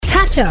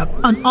Catch up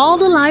on all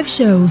the live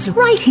shows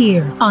right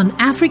here on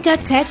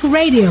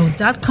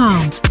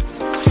africatechradio.com.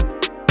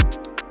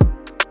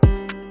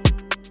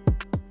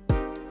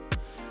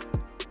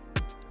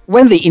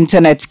 When the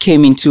internet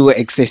came into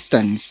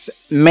existence,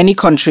 many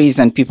countries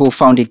and people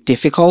found it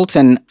difficult,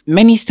 and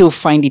many still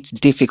find it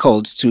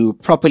difficult to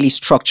properly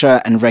structure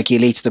and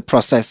regulate the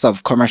process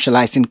of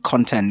commercializing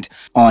content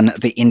on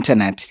the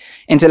internet.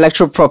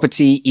 Intellectual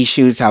property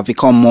issues have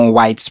become more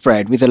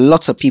widespread, with a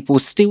lot of people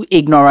still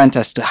ignorant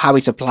as to how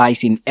it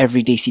applies in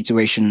everyday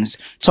situations.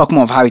 Talk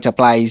more of how it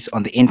applies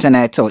on the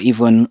internet or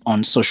even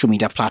on social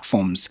media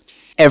platforms.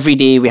 Every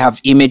day we have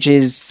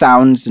images,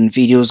 sounds, and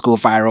videos go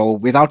viral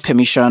without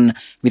permission,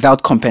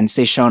 without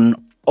compensation,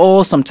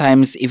 or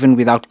sometimes even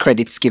without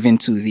credits given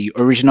to the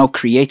original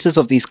creators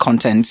of these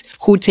contents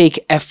who take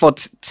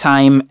effort,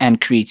 time,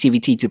 and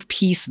creativity to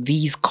piece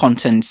these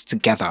contents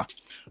together.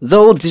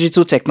 Though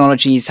digital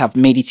technologies have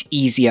made it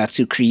easier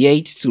to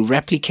create, to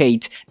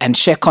replicate, and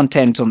share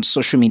content on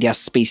social media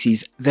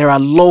spaces, there are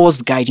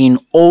laws guiding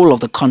all of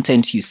the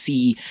content you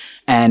see,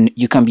 and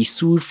you can be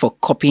sued for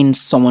copying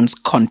someone's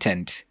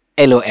content.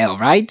 LOL,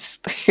 right?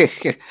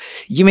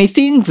 You may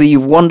think the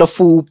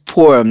wonderful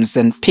poems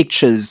and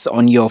pictures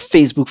on your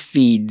Facebook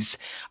feeds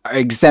are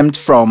exempt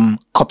from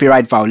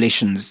copyright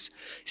violations.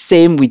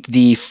 Same with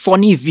the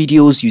funny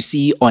videos you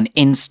see on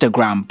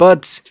Instagram,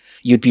 but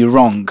you'd be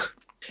wrong.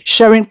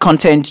 Sharing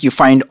content you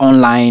find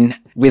online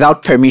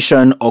without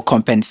permission or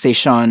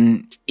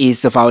compensation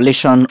is a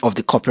violation of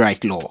the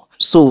copyright law.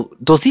 So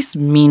does this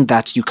mean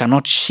that you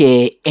cannot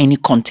share any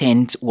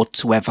content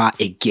whatsoever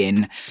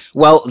again?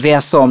 Well, there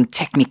are some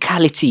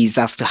technicalities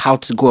as to how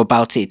to go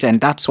about it, and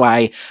that's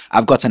why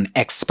I've got an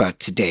expert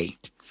today.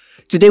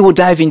 Today we'll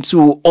dive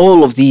into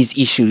all of these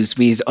issues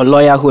with a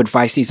lawyer who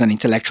advises on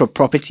intellectual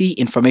property,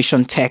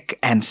 information tech,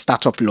 and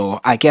startup law.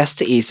 Our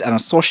guest is an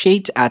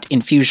associate at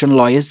Infusion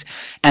Lawyers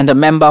and a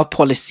member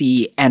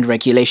Policy and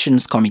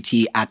Regulations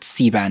Committee at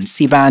CBAN.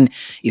 CBAN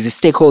is the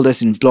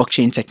Stakeholders in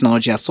Blockchain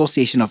Technology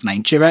Association of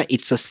Nigeria.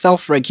 It's a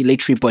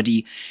self-regulatory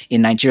body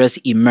in Nigeria's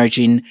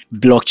emerging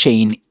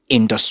blockchain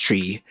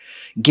industry.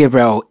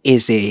 Gabriel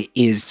Eze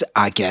is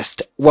our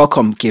guest.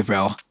 Welcome,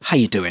 Gabriel. How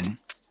you doing?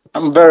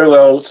 I'm very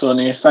well,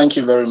 Tony. Thank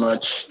you very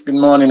much. Good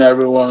morning,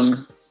 everyone.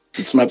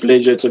 It's my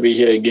pleasure to be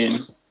here again.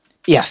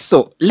 Yeah,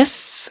 so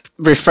let's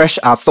refresh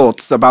our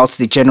thoughts about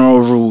the general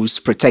rules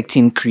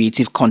protecting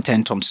creative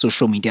content on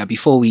social media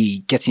before we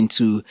get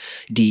into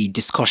the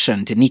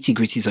discussion, the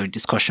nitty-gritties of the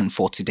discussion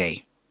for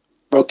today.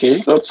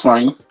 Okay, that's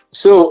fine.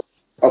 So,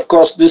 of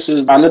course, this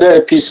is another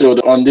episode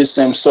on this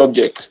same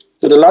subject.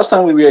 So the last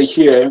time we were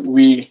here,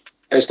 we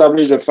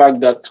established the fact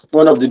that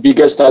one of the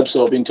biggest types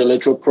of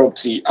intellectual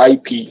property,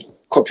 IP,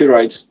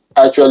 copyright,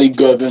 actually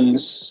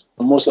governs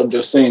most of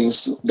the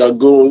things that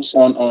goes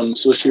on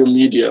social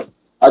media.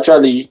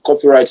 Actually,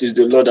 copyright is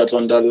the law that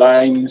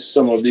underlines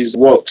some of these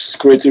works,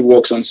 creative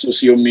works on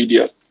social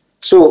media.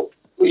 So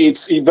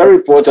it's very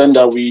important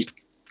that we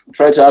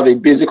try to have a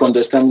basic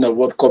understanding of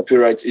what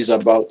copyright is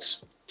about,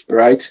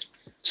 right?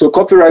 So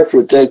copyright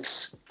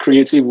protects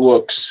creative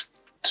works.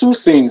 Two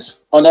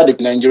things under the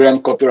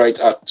Nigerian Copyright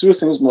Act, two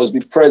things must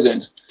be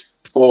present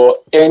for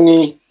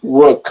any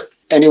work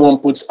anyone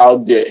puts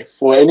out there,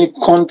 for any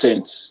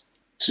content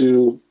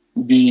to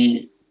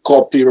be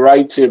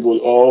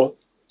copyrightable or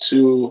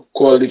to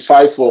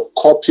qualify for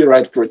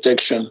copyright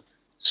protection.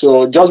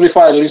 So just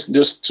before I list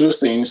those two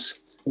things,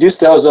 this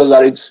tells us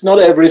that it's not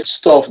every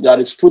stuff that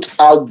is put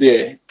out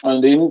there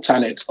on the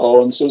internet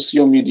or on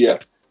social media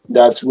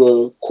that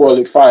will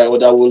qualify or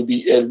that will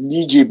be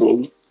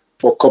eligible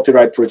for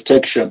copyright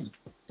protection.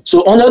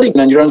 So under the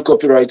Nigerian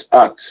Copyright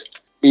Act,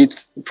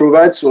 it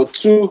provides for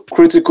two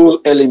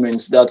critical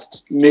elements that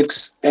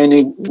makes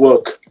any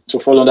work to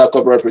fall under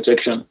copyright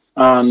protection.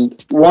 And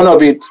one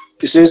of it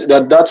says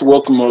that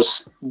work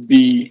must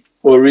be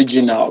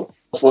original.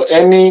 For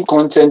any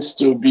content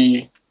to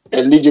be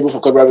eligible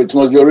for copyright, it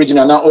must be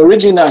original. Now,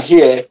 original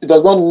here, it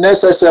does not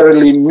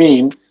necessarily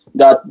mean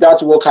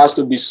that work has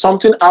to be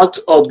something out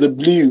of the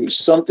blue,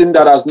 something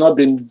that has not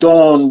been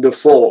done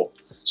before,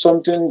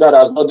 something that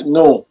has not,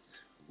 no.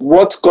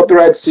 What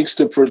copyright seeks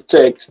to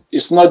protect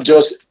is not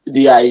just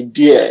the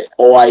idea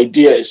or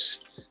ideas.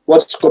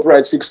 What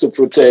copyright seeks to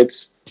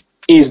protect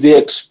is the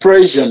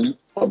expression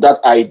of that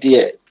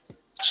idea.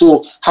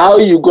 So how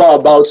you go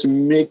about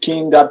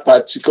making that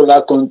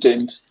particular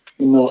content,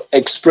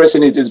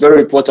 expressing it is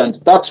very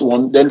important. That's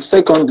one. Then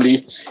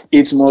secondly,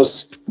 it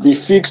must be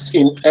fixed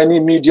in any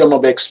medium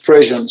of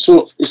expression.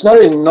 So it's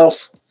not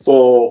enough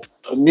for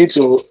me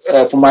to,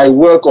 for my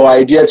work or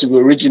idea to be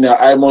original.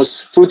 I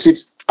must put it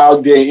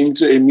out there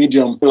into a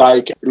medium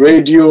like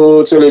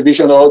radio,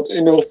 television, or,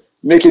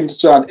 make it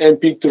to an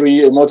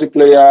MP3, a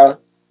multiplayer,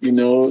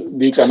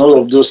 mix and all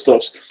of those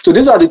stuff. So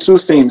these are the two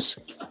things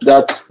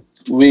that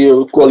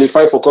will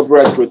qualify for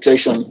copyright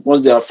protection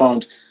once they are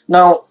found.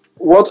 Now,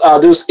 what are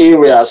those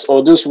areas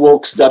or those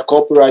works that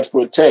copyright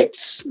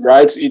protects,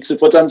 right? It's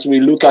important we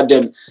look at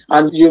them.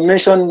 And you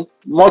mentioned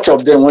much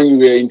of them when you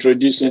were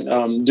introducing,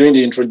 during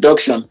the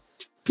introduction.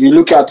 You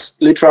look at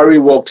literary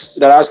works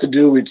that has to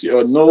do with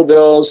your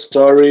novels,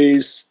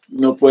 stories,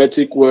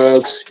 poetic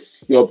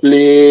works, your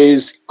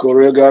plays,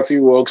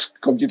 choreography works,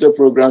 computer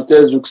programs,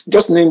 textbooks,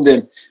 just name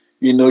them,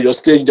 your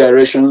stage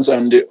directions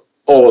and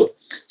all.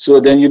 So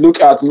then you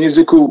look at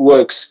musical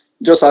works,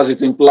 just as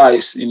it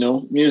implies,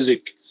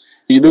 music.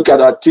 You look at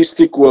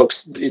artistic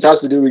works, it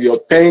has to do with your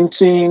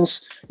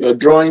paintings, your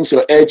drawings,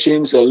 your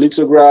etchings, your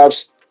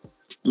lithographs,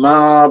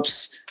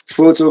 maps,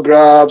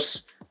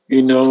 photographs,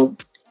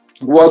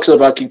 works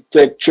of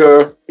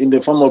architecture in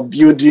the form of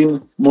building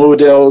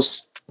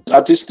models,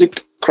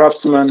 artistic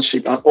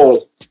craftsmanship and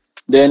all.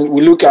 Then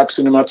we look at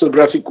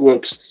cinematographic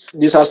works.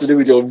 This has to do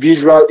with your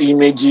visual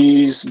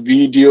images,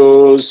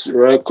 videos,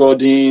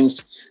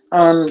 recordings,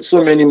 and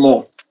so many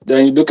more.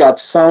 Then you look at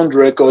sound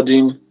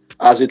recording,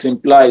 as it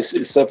implies,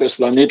 it's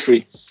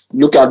self-explanatory.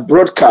 Look at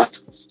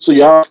broadcast. So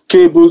you have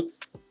cable.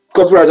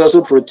 Copyright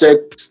also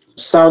protects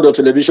sound or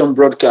television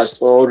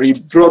broadcast or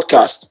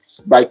rebroadcast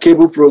by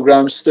cable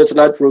programs,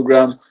 satellite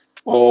program,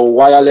 or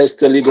wireless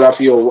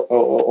telegraphy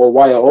or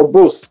wire, or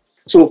both.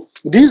 So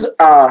these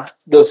are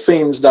the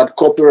things that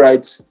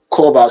copyright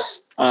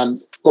covers and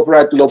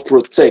copyright law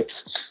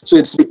protects. So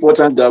it's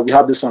important that we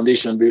have this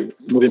foundation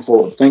moving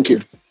forward. Thank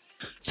you.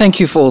 Thank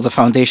you for the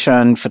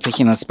foundation, for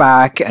taking us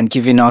back and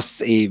giving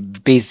us a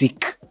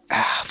basic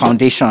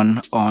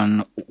foundation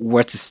on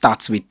where to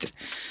start with.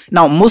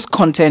 Now, most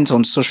content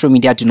on social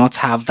media do not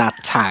have that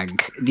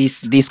tag.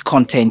 This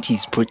content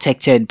is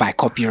protected by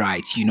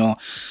copyright,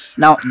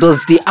 Now,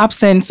 does the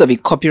absence of a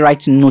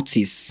copyright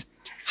notice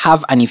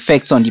have an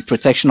effect on the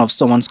protection of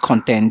someone's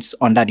content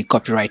under the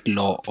copyright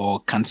law, or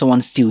can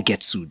someone still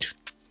get sued?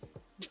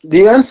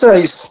 The answer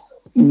is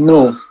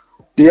no.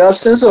 The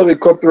absence of a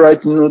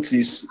copyright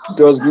notice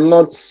does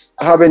not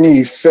have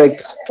any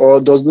effect or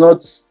does not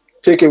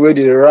take away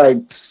the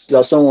rights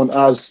that someone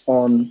has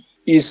on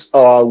his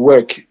or her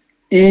work.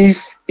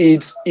 If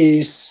it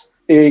is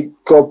a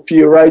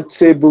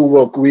copyrightable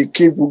work, we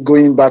keep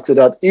going back to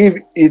that. If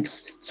it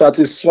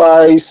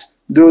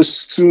satisfies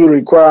those two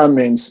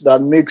requirements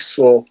that makes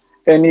for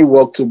any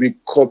work to be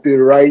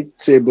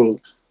copyrightable,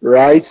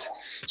 right?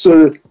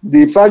 So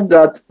the fact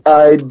that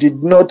I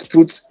did not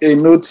put a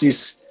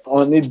notice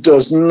on it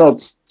does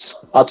not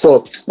at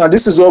all. Now,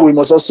 this is what we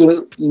must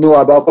also know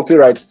about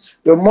copyright.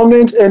 The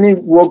moment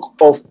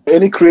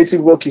any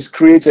creative work is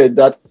created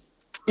that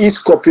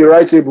is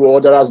copyrightable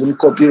or that has been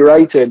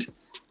copyrighted,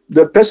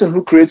 the person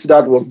who creates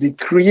that work, the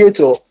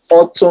creator,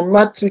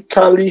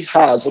 automatically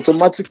has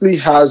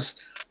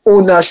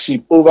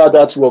ownership over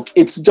that work.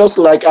 It's just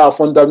like our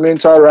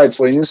fundamental rights,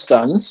 for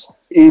instance.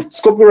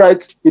 It's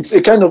copyright. It's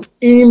a kind of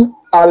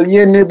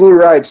inalienable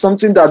right,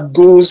 something that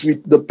goes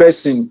with the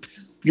person.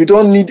 You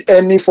don't need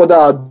any further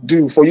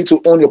ado for you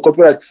to own your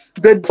copyright.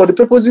 But for the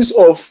purposes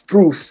of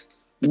proof,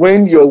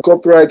 when your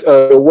copyright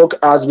work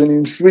has been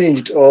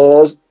infringed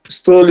or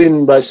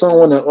stolen by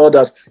someone or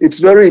that, it's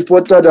very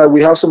important that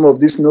we have some of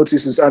these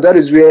notices. And that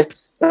is where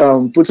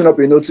putting up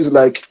a notice,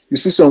 like you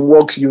see some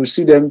works, you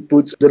see them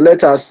put the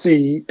letter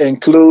C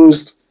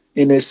enclosed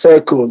in a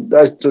circle.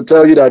 That's to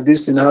tell you that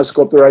this thing has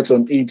copyright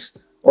on it.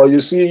 Or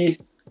you see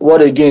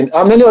what again?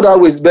 And many other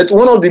ways. But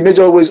one of the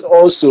major ways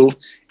also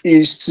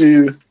is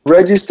to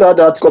register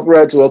that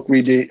copyright work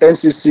with the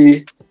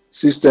NCC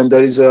system.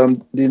 There is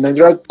the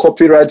Nigeria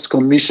Copyright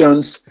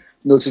Commission's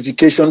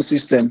notification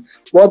system.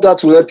 What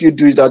that will help you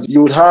do is that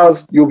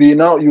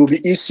you'll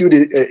be issued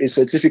a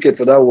certificate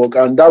for that work,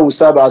 and that will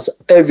serve as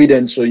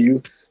evidence for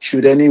you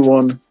should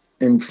anyone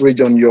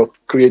infringe on your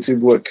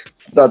creative work.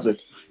 That's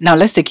it. Now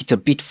let's take it a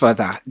bit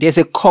further. There's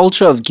a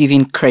culture of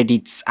giving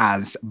credits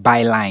as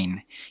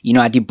byline.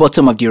 At the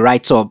bottom of the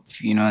write-up,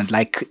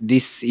 like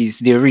this is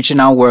the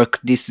original work,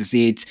 this is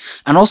it.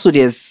 And also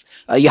there's,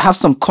 you have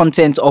some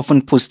content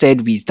often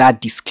posted with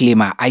that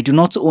disclaimer. I do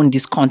not own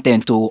this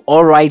content, or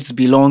all rights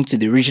belong to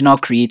the original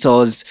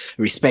creators,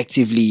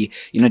 respectively.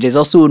 There's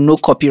also no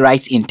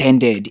copyright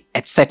intended,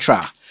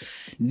 etc.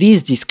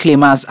 These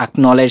disclaimers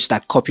acknowledge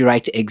that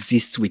copyright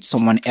exists with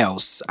someone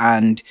else,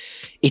 and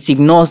it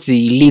ignores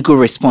the legal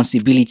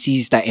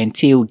responsibilities that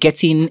entail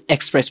getting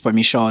express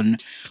permission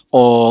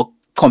or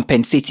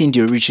compensating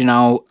the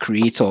original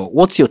creator.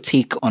 What's your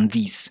take on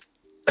this?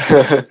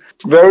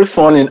 Very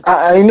funny.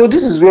 I know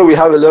this is where we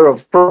have a lot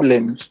of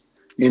problems,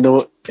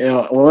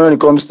 when it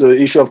comes to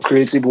the issue of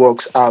creative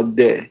works out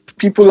there.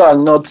 People are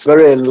not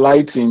very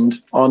enlightened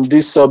on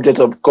this subject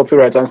of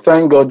copyright, and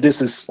thank God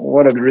this is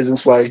one of the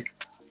reasons why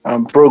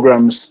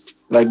programs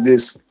like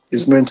this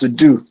is meant to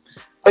do.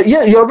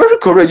 Yeah, you're very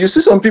correct. You see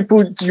some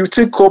people, you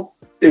take up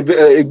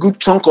a good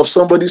chunk of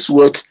somebody's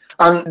work,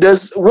 and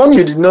there's one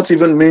you did not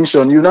even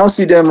mention. You now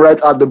see them right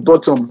at the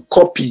bottom,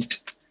 copied.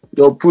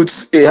 They'll put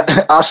a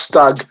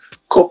hashtag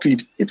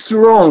copied. It's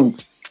wrong.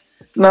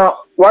 Now,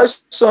 why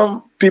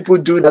some people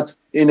do that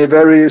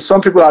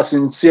some people are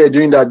sincere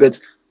doing that, but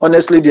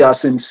honestly, they are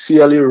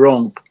sincerely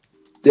wrong.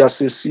 They are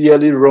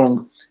sincerely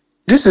wrong.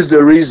 This is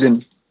the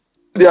reason.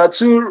 There are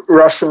two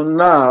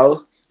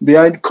rationale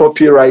behind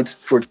copyright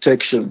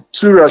protection.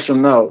 Two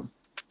rationale.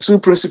 Two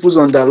principles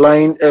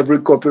underlying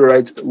every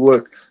copyright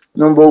work.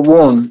 Number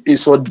one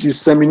is for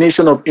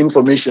dissemination of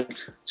information.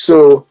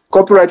 So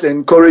copyright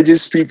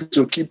encourages people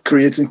to keep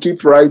creating,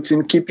 keep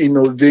writing, keep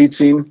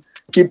innovating,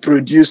 keep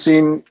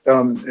producing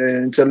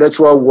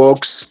intellectual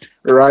works,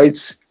 right,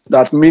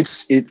 that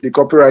meets the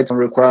copyright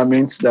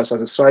requirements, that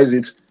satisfies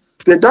it.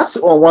 But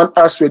that's on one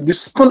aspect. The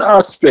second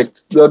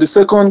aspect, the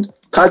second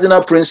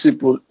cardinal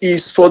principle,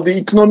 is for the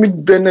economic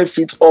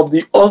benefit of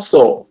the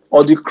author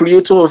or the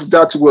creator of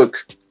that work.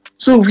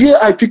 So where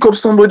I pick up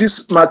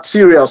somebody's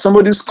material,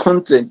 somebody's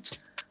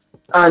content,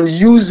 and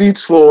use it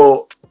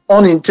for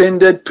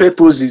unintended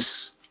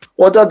purposes,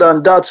 other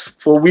than that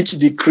for which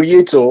the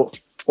creator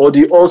or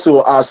the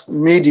author has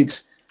made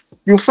it,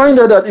 you find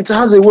out that it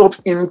has a way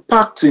of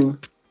impacting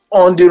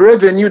on the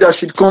revenue that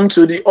should come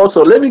to the author.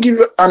 Let me give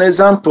you an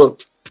example.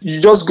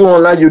 You just go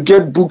online, you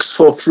get books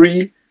for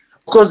free.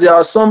 Of course, there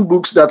are some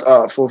books that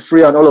are for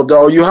free and all of that.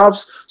 Or you have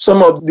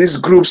some of these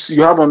groups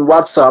you have on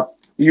WhatsApp.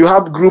 You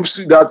have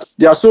groups that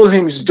their sole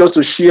aim is just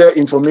to share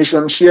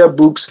information, share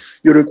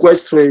books. You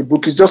request for a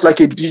book. It's just like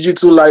a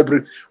digital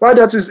library. Why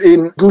that is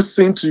a good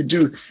thing to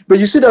do. But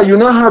you see that you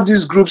now have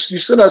these groups. You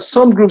see that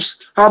some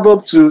groups have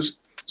up to,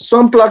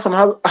 some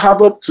platforms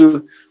have up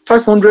to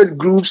 500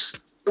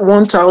 groups,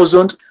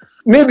 1,000.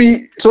 Maybe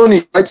Tony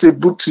writes a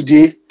book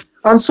today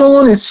and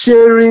someone is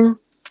sharing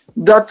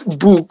that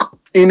book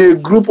in a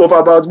group of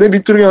about maybe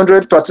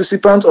 300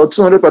 participants or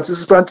 200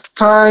 participants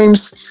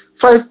times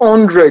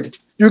 500.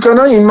 You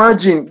cannot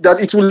imagine that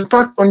it will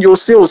impact on your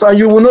sales and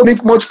you will not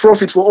make much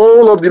profit for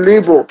all of the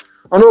labor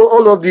and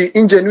all of the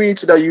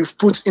ingenuity that you've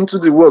put into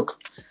the work.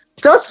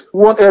 That's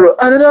one error.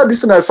 Another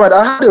thing I find,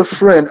 I had a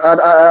friend, and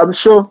I'm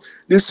sure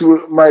this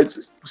might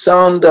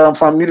sound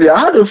familiar. I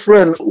had a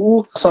friend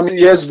who some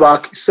years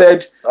back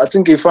said, I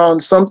think he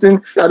found something,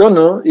 I don't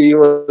know, he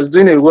was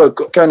doing a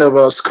work, kind of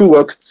a school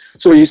work.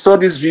 So he saw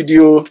this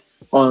video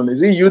on,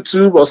 is it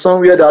YouTube or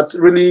somewhere that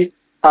really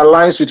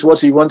aligns with what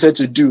he wanted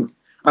to do.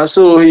 And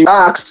so he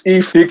asked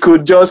if he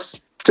could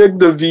just take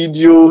the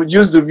video,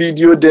 use the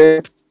video,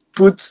 then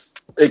put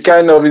a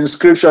kind of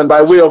inscription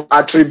by way of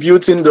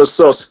attributing the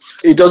source.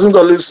 It doesn't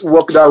always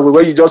work that way,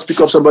 where you just pick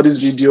up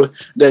somebody's video,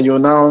 then you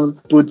now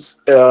put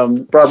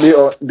probably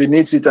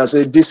beneath it and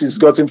say, this is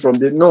gotten from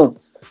the... No.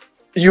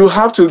 You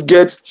have to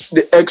get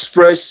the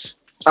express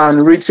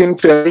and written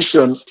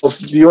permission of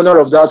the owner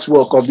of that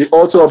work, of the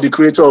author, of the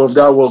creator of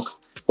that work,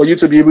 for you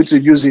to be able to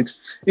use it.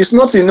 It's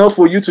not enough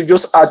for you to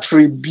just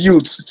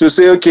attribute, to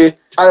say, okay,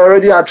 I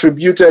already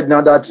attributed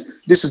now that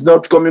this is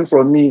not coming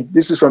from me,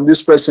 this is from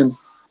this person.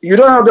 You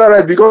don't have that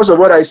right because of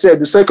what I said.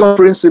 The second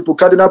principle,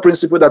 cardinal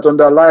principle that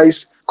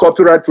underlies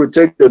copyright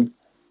protection,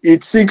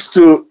 it seeks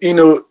to,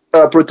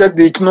 protect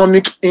the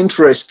economic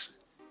interest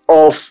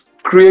of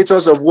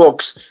creators of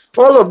works.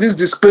 All of these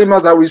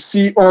disclaimers that we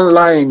see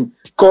online,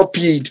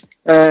 copied,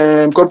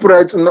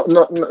 copyright,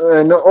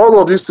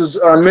 all of this is,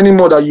 and many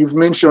more that you've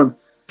mentioned.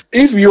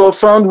 If you are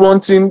found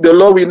wanting, the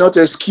law will not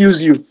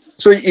excuse you.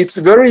 So it's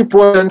very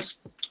important.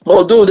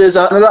 Although there's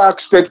another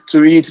aspect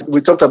to it,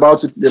 we talked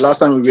about it the last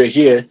time we were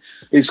here.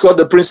 It's called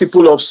the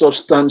principle of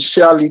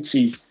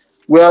substantiality.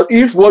 Well,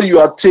 if what you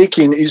are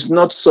taking is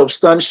not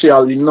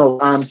substantial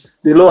enough, and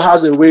the law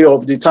has a way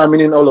of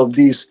determining all of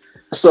this,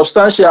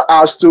 substantial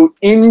as to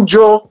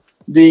injure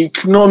the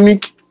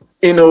economic,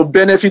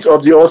 benefit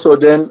of the author,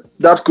 then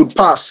that could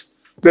pass.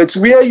 But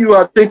where you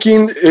are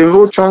taking a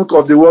whole chunk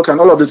of the work and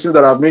all of the things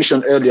that I've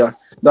mentioned earlier,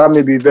 that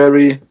may be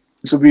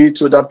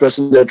to that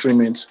person's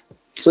detriment.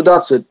 So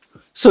that's it.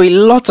 So a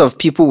lot of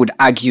people would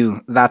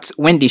argue that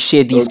when they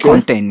share these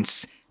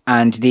contents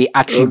and they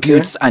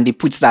attribute and they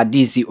put that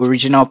this is the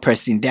original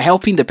person, they're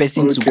helping the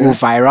person to go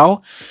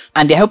viral,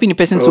 and they're helping the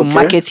person to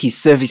market his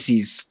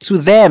services. To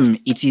them,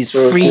 it is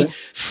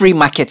free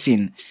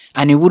marketing,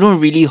 and it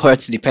wouldn't really hurt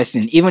the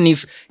person. Even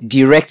if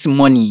direct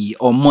money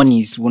or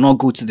monies will not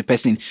go to the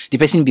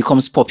person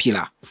becomes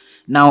popular.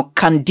 Now,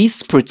 can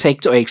this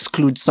protect or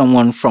exclude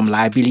someone from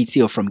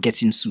liability or from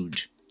getting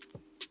sued?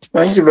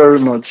 Thank you very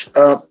much.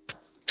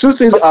 Two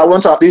things I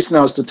want our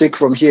listeners to take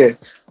from here.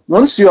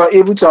 Once you are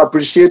able to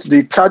appreciate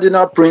the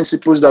cardinal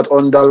principles that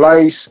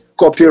underlies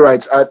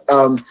copyright,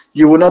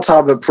 you will not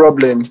have a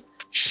problem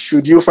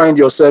should you find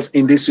yourself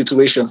in this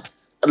situation.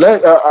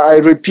 I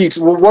repeat,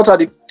 what are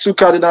the two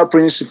cardinal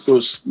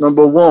principles?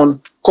 Number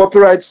one,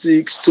 copyright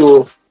seeks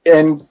to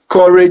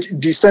encourage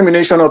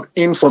dissemination of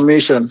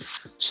information.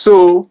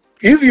 So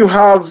if you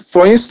have,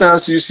 for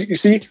instance, you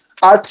see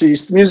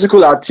artists,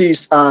 musical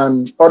artists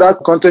and other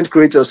content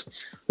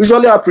creators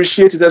usually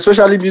appreciate it,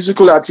 especially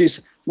musical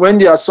artists, when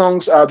their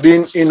songs are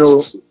being,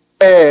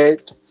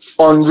 aired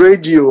on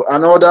radio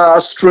and other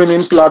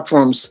streaming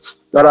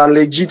platforms that are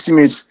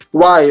legitimate.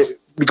 Why?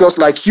 Because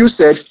like you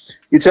said,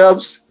 it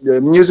helps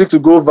the music to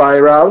go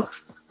viral,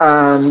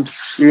 and,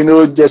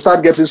 they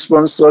start getting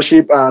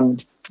sponsorship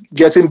and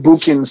getting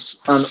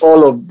bookings and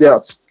all of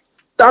that.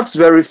 That's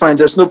very fine.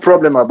 There's no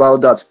problem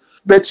about that.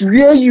 But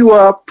where you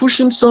are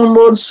pushing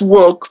someone's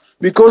work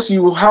because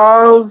you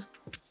have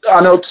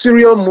an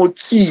ulterior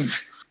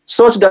motive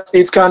such that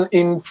it can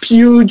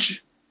impugn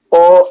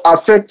or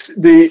affect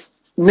the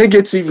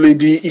negatively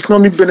the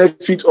economic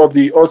benefit of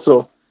the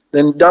author,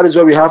 then that is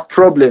where we have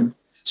problem.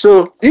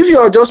 So if you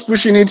are just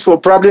pushing it for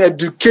probably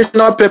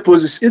educational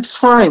purposes, it's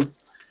fine.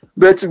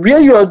 But where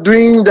you are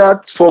doing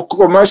that for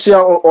commercial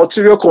or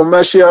ulterior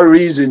commercial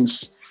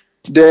reasons,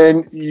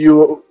 then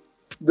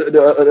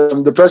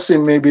the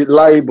person may be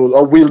liable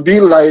or will be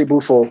liable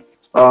for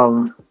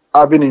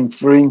having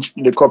infringed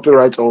the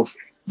copyright of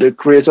the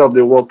creator of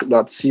the work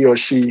that he or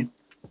she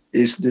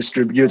is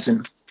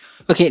distributing.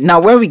 Okay, now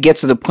where we get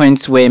to the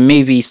point where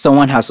maybe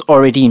someone has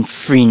already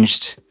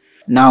infringed.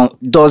 Now,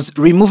 does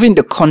removing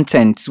the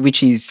content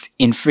which is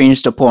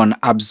infringed upon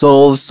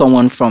absolve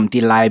someone from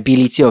the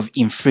liability of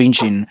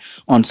infringing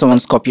on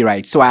someone's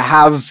copyright? So I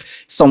have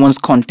someone's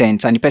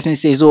content and the person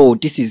says, oh,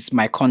 this is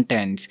my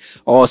content.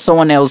 Or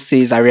someone else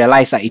says, I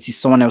realize that it is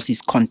someone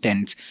else's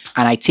content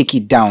and I take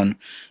it down.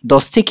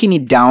 Does taking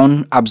it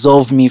down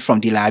absolve me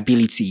from the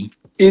liability?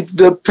 It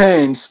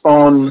depends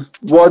on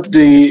what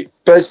the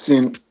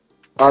person,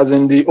 as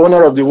in the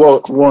owner of the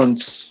work,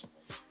 wants.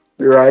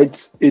 Right?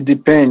 It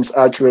depends,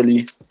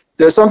 actually.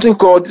 There's something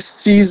called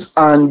cease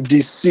and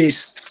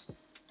desist,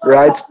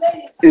 right?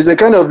 It's a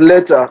kind of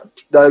letter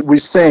that we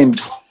send.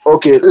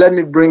 Okay, let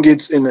me bring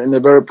it in a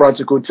very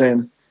practical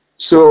term.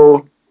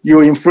 So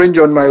you infringe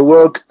on my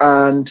work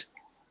and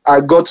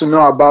I got to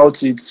know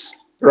about it,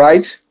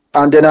 right?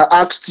 And then I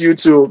asked you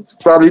to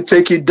probably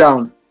take it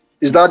down.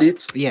 Is that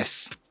it?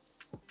 Yes.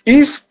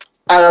 If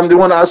I am the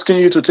one asking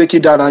you to take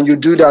it down and you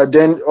do that,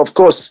 then of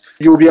course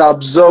you'll be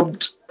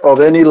absorbed of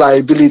any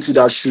liability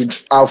that should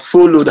have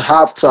followed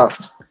after.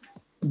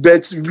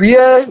 But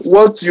where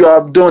what you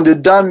have done, the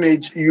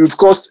damage, you've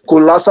caused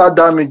colossal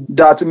damage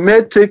that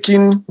may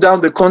taking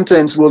down the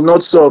contents will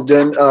not solve,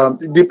 then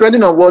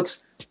depending on what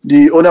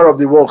the owner of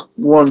the work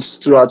wants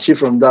to achieve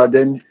from that,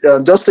 then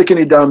just taking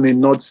it down may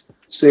not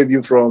save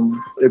you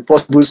from a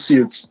possible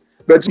suit.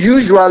 But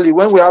usually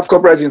when we have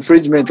copyright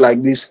infringement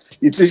like this,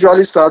 it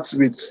usually starts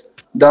with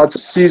that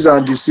cease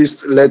and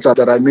desist letter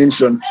that I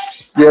mentioned,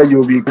 where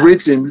you'll be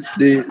written,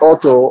 the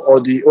author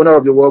or the owner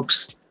of the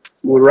works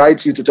will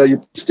write you to tell you,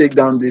 please take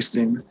down this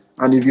thing.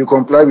 And if you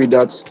comply with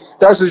that,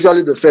 that's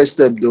usually the first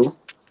step though.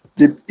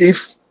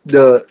 If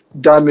the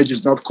damage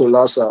is not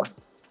colossal,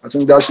 I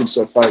think that should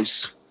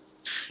suffice.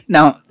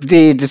 Now,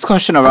 the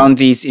discussion around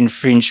these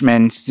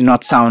infringements do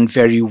not sound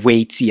very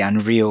weighty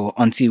and real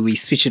until we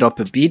switch it up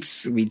a bit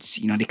with,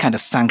 the kind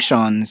of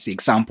sanctions, the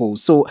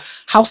examples. So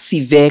how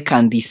severe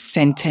can the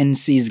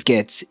sentences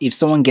get if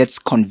someone gets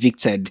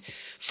convicted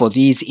for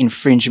these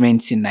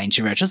infringements in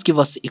Nigeria? Just give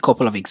us a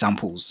couple of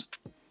examples.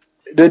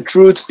 The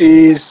truth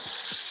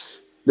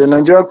is, the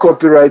Nigeria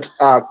Copyright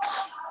Act,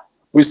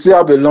 we still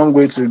have a long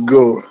way to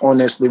go,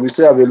 honestly. We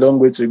still have a long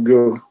way to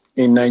go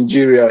in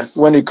Nigeria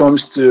when it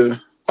comes to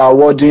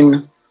awarding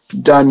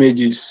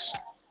damages.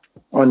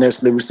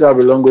 Honestly, we still have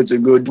a long way to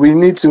go. We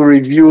need to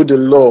review the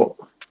law.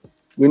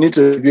 We need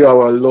to review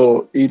our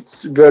law.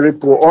 It's very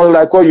poor.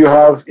 Unlike what you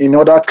have in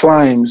other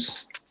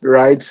climes,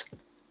 right?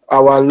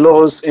 Our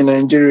laws in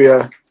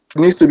Nigeria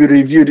needs to be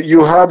reviewed.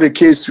 You have a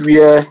case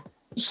where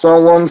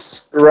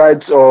someone's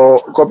rights or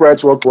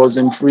copyright work was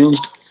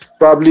infringed,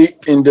 probably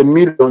in the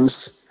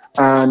millions,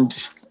 and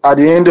at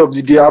the end of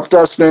the day,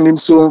 after spending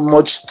so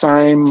much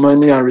time,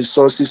 money, and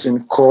resources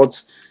in court,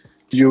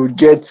 you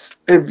get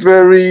a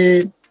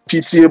very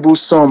pitiable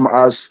sum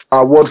as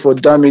award for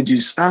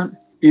damages. And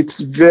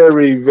it's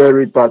very,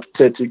 very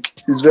pathetic.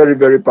 It's very,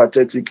 very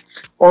pathetic.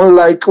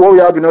 Unlike what we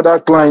have in other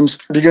climes,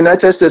 the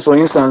United States, for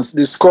instance,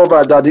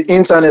 discovered that the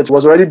internet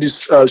was already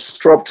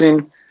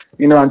disrupting,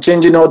 and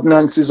changing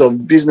ordinances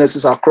of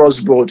businesses across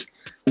board.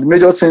 The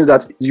major things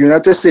that the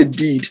United States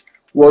did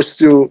was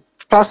to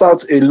pass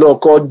out a law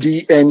called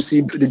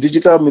DMC, the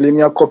Digital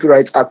Millennium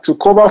Copyright Act, to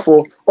cover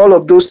for all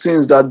of those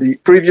things that the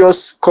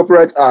previous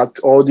Copyright Act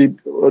or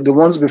the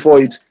ones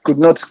before it could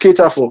not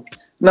cater for.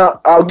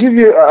 Now, I'll give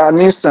you an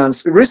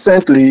instance.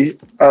 Recently,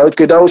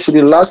 that should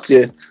be last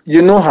year,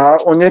 you know her,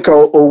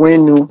 Onyeka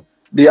Onwenu,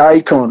 the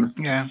icon,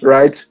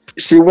 right?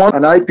 She won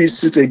an IP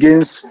suit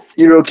against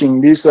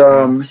Irokin, this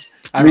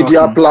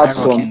media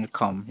platform.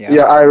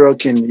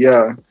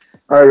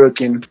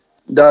 Irokin.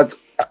 That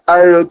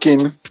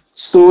Irokin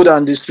sold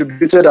and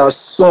distributed our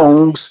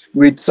songs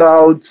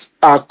without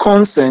our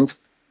consent,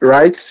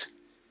 right?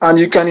 And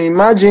you can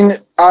imagine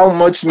how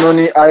much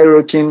money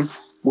Irokin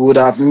would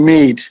have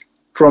made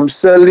from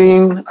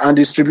selling and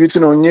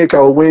distributing Onyeka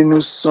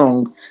Onwenu's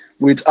song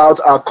without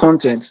our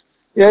consent.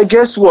 Yeah,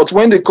 guess what?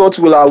 When the court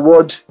will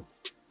award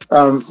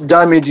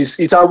damages,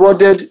 it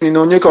awarded in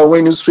Onyeka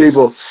Onwenu's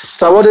favor.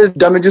 It awarded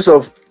damages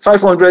of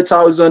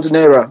 500,000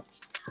 naira.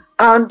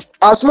 And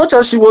as much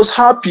as she was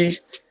happy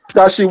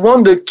that she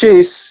won the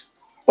case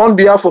on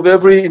behalf of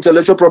every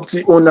intellectual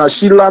property owner,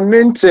 she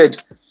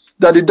lamented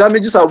that the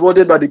damages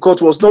awarded by the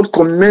court was not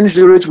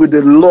commensurate with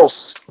the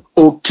loss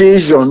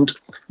occasioned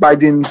by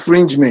the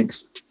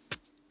infringement.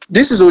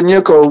 This is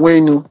Onyeka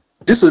Onwenu.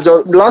 This is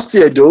just last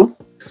year though.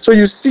 So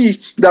you see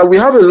that we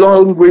have a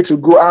long way to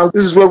go, and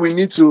this is where we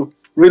need to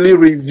really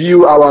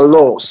review our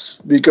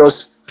laws,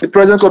 because the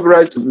present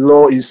copyright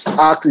law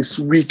act is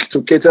weak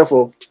to cater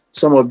for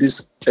some of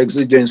these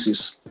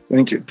exigencies.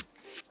 Thank you.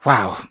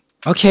 Wow.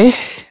 Okay,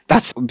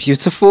 that's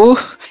beautiful.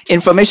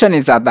 Information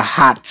is at the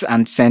heart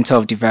and center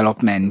of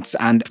development,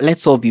 and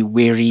let's all be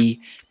wary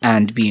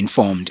and be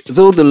informed.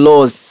 Though the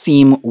laws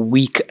seem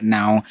weak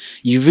now,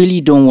 you really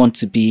don't want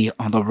to be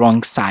on the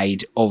wrong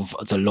side of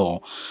the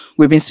law.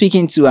 We've been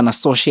speaking to an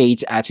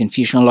associate at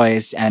Infusion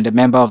Lawyers and a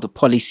member of the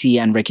Policy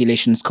and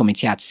Regulations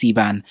Committee at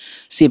CBAN.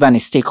 CBAN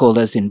is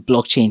stakeholders in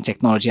Blockchain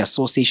Technology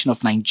Association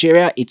of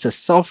Nigeria. It's a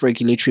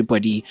self-regulatory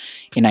body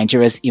in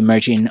Nigeria's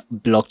emerging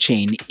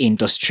blockchain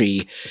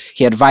industry.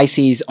 He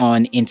advises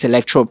on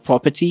intellectual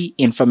property,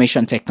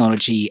 information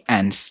technology,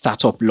 and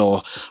startup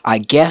law. Our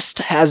guest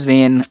has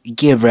been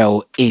Gabriel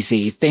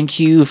Eze. Thank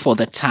you for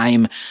the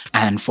time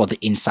and for the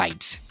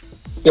insights.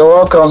 You're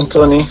welcome,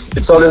 Tony.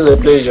 It's always a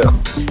pleasure.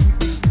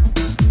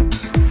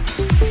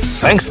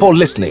 Thanks for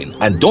listening,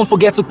 and don't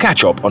forget to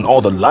catch up on all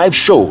the live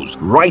shows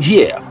right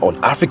here on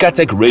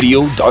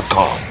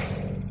africatechradio.com.